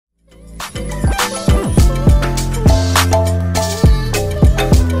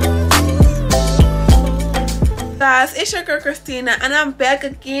guys, it's your girl Christina, and I'm back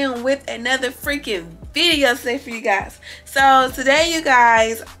again with another freaking video today for you guys. So today, you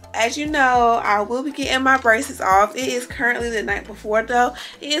guys, as you know, I will be getting my braces off. It is currently the night before though.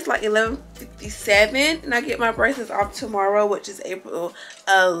 It is like 11:57 and I get my braces off tomorrow, which is April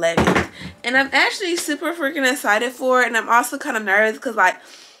 11th. And I'm actually super freaking excited for it, and I'm also kind of nervous because, like,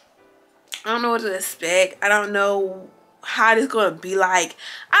 I don't know what to expect. I don't know how this gonna be like.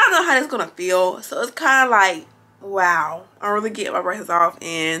 I don't know how this gonna feel. So it's kind of like, wow, I'm really getting my braces off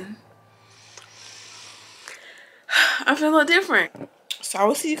and I feel a little different. So I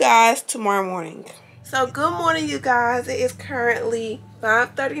will see you guys tomorrow morning. So good morning, you guys. It is currently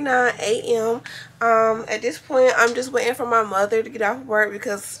 5:39 a.m. At this point, I'm just waiting for my mother to get off work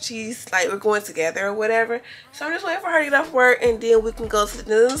because she's like, we're going together or whatever. So I'm just waiting for her to get off work, and then we can go to the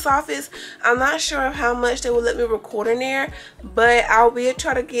dentist's office. I'm not sure of how much they will let me record in there, but I'll be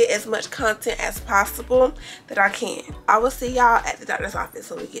try to get as much content as possible that I can. I will see y'all at the doctor's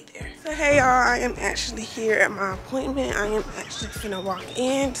office when we get there. So hey y'all, I am actually here at my appointment. I am actually gonna walk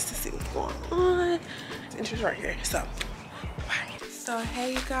in just to see what's going on. And she's right here, so bye. So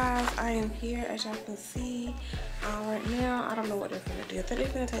hey you guys, I am here as y'all can see. Right now, I don't know what they're gonna do. I think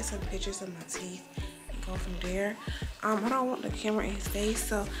they're gonna take some pictures of my teeth and go from there. I don't want the camera in his face,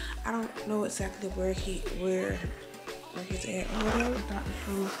 so I don't know exactly where he's at or whatever. Dr.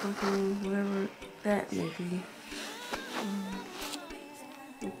 From something, whatever that may be.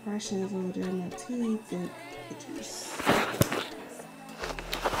 The question is over there in my teeth and pictures.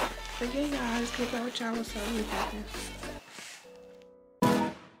 But yeah, y'all, I just get back with y'all with something happening.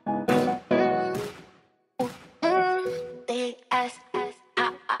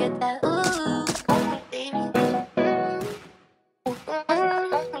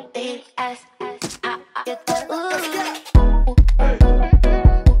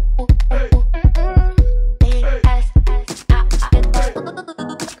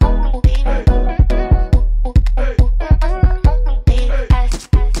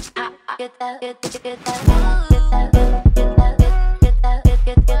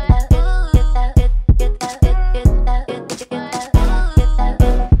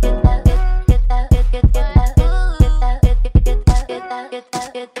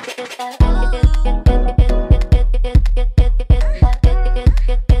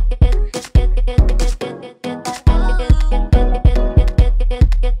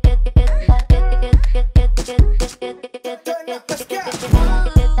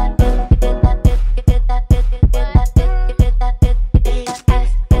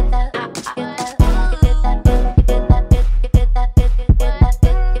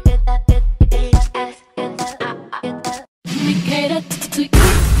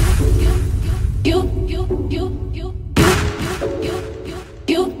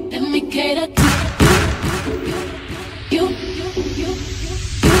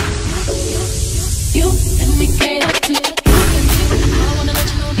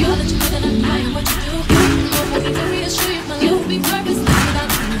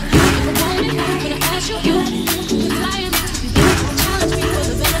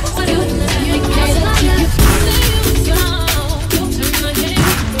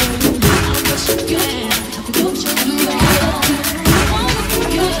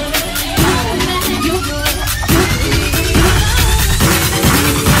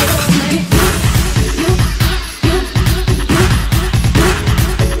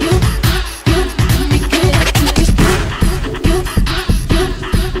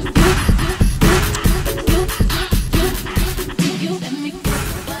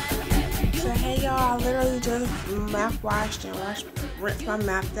 Washed and rinsed my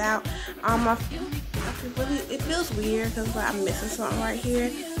mouth out. It feels weird because like I'm missing something right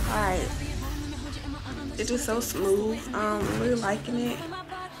here. Alright, it's just so smooth. I'm really liking it.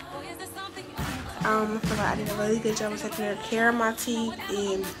 I feel like I did a really good job of taking care of my teeth,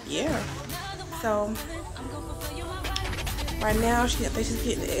 and yeah. So right now, I think she's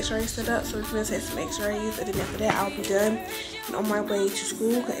getting the x-rays set up, so we're gonna take some x-rays, and then after that, I'll be done and on my way to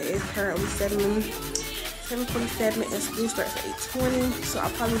school because it's currently 7:47 and school starts at 8:20, so I'll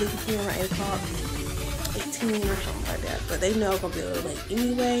probably leave here around 8 o'clock, 18 or something like that. But they know I'm gonna be a little late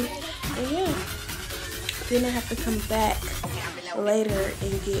anyway. And yeah, then I have to come back later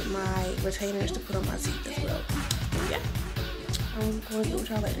and get my retainers to put on my teeth as well. And yeah, I'm going to do with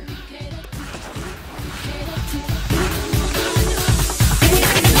y'all later.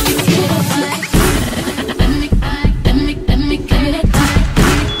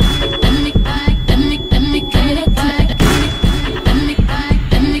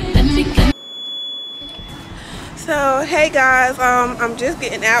 So So hey guys, I'm just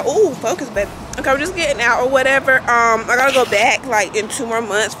getting out. Ooh, focus, baby. Okay, I'm just getting out or whatever. I gotta go back like in 2 more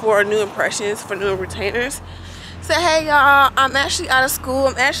months for new impressions, for new retainers. So hey y'all, I'm actually out of school.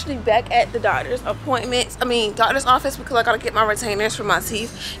 I'm actually back at the doctor's doctor's office, because I gotta get my retainers for my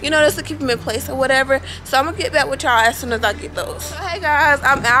teeth, you know, just to keep them in place or whatever. So I'm gonna get back with y'all as soon as I get those. So hey guys,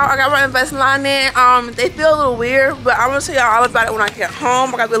 I'm out. I got my Invisalign in. They feel a little weird, but I'm gonna tell y'all all about it when I get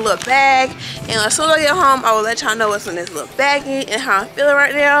home. I got a little bag, and as soon as I get home, I will let y'all know what's in this little baggie and how I'm feeling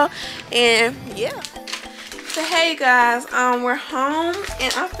right now. And yeah. So hey guys, we're home,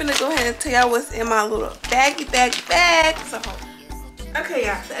 and I'm finna go ahead and tell y'all what's in my little baggy bag. So okay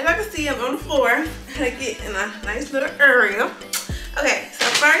y'all, so as I can see, I'm on the floor. I gotta get in a nice little area. Okay, so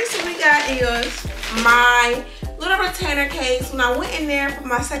first we got is my little retainer case. When I went in there for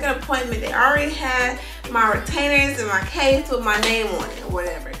my second appointment, they already had my retainers in my case with my name on it or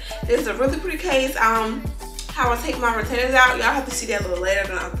whatever. This is a really pretty case. How I take my retainers out, y'all have to see that a little later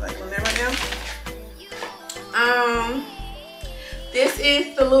than I'm like on there right now. This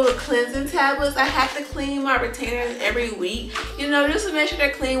is the little cleansing tablets. I have to clean my retainers every week, you know, just to make sure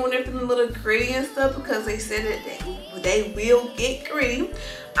they're clean when they're feeling a little gritty and stuff, because they said that they will get gritty.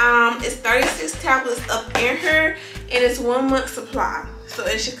 It's 36 tablets up in here, and it's 1 month supply, so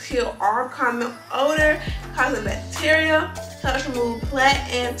it should kill all common odor, causing bacteria, helps remove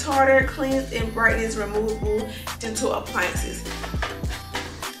plaque and tartar, cleans and brightens removable dental appliances.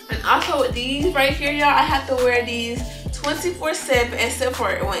 And also with these right here, y'all, I have to wear these 24/7 except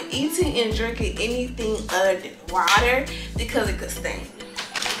for when eating and drinking anything other than water, because it could stain.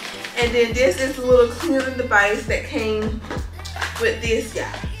 And then this is the little cleaning device that came with this, y'all.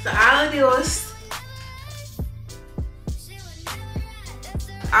 So all of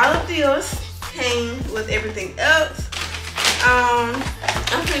this came with everything else.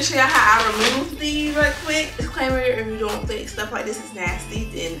 I'm gonna show y'all how I remove these right quick. Disclaimer: if you don't think stuff like this is nasty,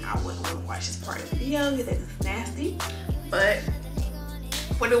 then I wouldn't want to watch this part of the video, because that is nasty. But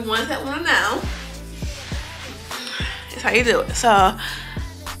for the ones that want to know, it's how you do it. So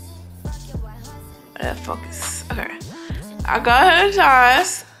focus. Okay, I go ahead and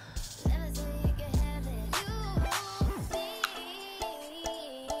toss.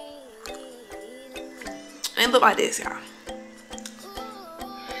 And it look like this, y'all.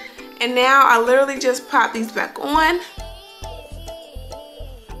 And now I literally just pop these back on.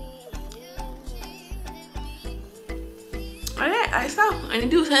 Okay, like so. And you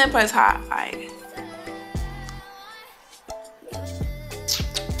do hand place hot. Like,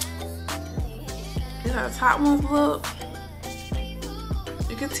 these are the top ones look.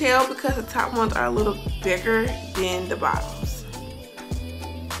 You can tell because the top ones are a little bigger than the bottoms.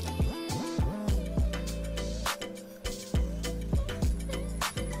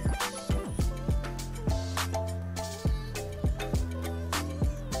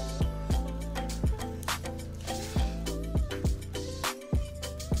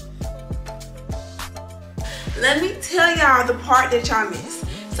 Let me tell y'all the part that y'all missed.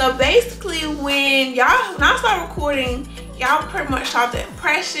 So basically when I start recording, y'all pretty much saw the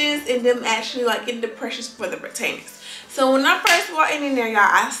impressions and them actually like getting the impressions for the retainers. So when I first walked in there, y'all,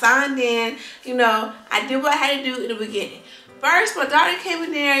 I signed in, you know, I did what I had to do in the beginning. First, my doctor came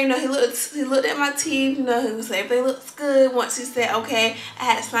in there, you know, he looked at my teeth, you know, he was like, everything looks good. Once he said, okay, I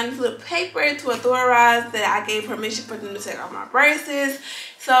had to sign this little paper to authorize that I gave permission for them to take off my braces.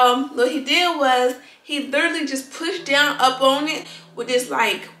 So what he did was, he literally just pushed down up on it with this,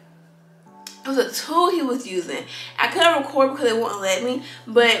 like, it was a tool he was using. I couldn't record because it wouldn't let me,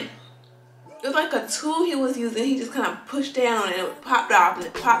 but it was like a tool he was using. He just kind of pushed down on it, and it popped off, and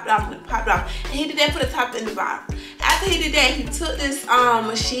it popped off, and it popped off. And he did that for the top and the bottom. After he did that, he took this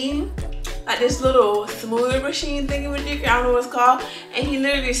machine, like this little smoother machine thingy-majigger, I don't know what it's called, and he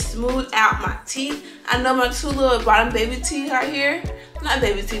literally smoothed out my teeth. I know my 2 little bottom baby teeth right here, not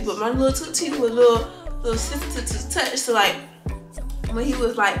baby teeth, but my little 2 teeth were a little sensitive to touch. So like when he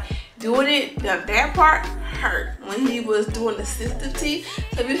was like doing it, that part hurt when he was doing the sensitive teeth.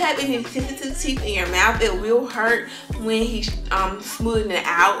 So if you have any sensitive teeth in your mouth, it will hurt when he's smoothing it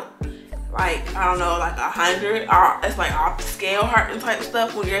out. Like, I don't know, like 100, or it's like off the scale hurting type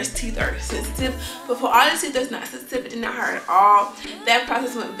stuff when your teeth are sensitive. But for all the teeth that's not sensitive, it did not hurt at all. That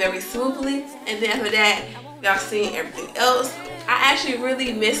process went very smoothly. And then after that, y'all seen everything else. I actually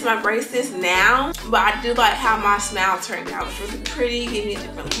really miss my braces now, but I do like how my smile turned out. It was really pretty, gave me a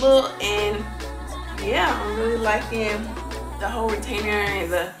different look, and yeah, I'm really liking the whole retainer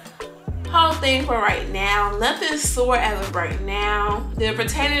and the whole thing for right now. Nothing's sore as of right now. The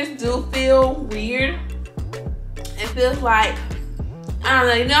retainers do feel weird. It feels like I don't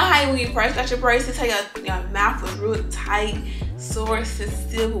know, you know how when you first got your braces, how your mouth was real tight, sore,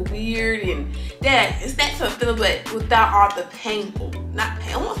 sensitive, weird, and it's that sort of feeling, but without all the painful, not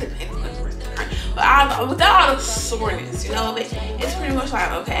pain, I won't say painful, but without all the soreness, you know, but it's pretty much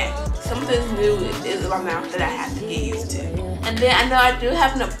like, okay, something new is in my mouth that I have to get used to. And then I know I do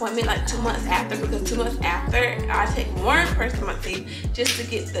have an appointment like 2 months after, because 2 months after I take more in person my teeth just to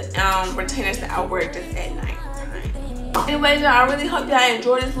get the retainers that I wear just at night. Anyways, y'all, I really hope y'all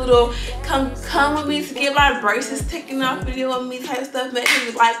enjoyed this little come with me to get my braces taken off video with me type stuff. Make sure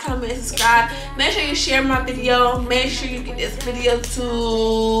you like, comment, and subscribe. Make sure you share my video. Make sure you get this video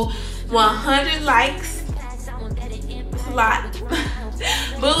to 100 likes. It's a lot.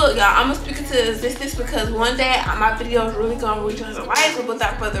 But look, y'all, I'm gonna speak into existence because one day my video is really gonna reach 100 likes. So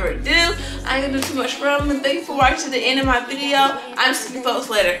without further ado, I ain't gonna do too much from. Thank you for watching to the end of my video. I'm seeing you folks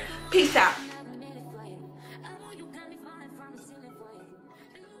later. Peace out.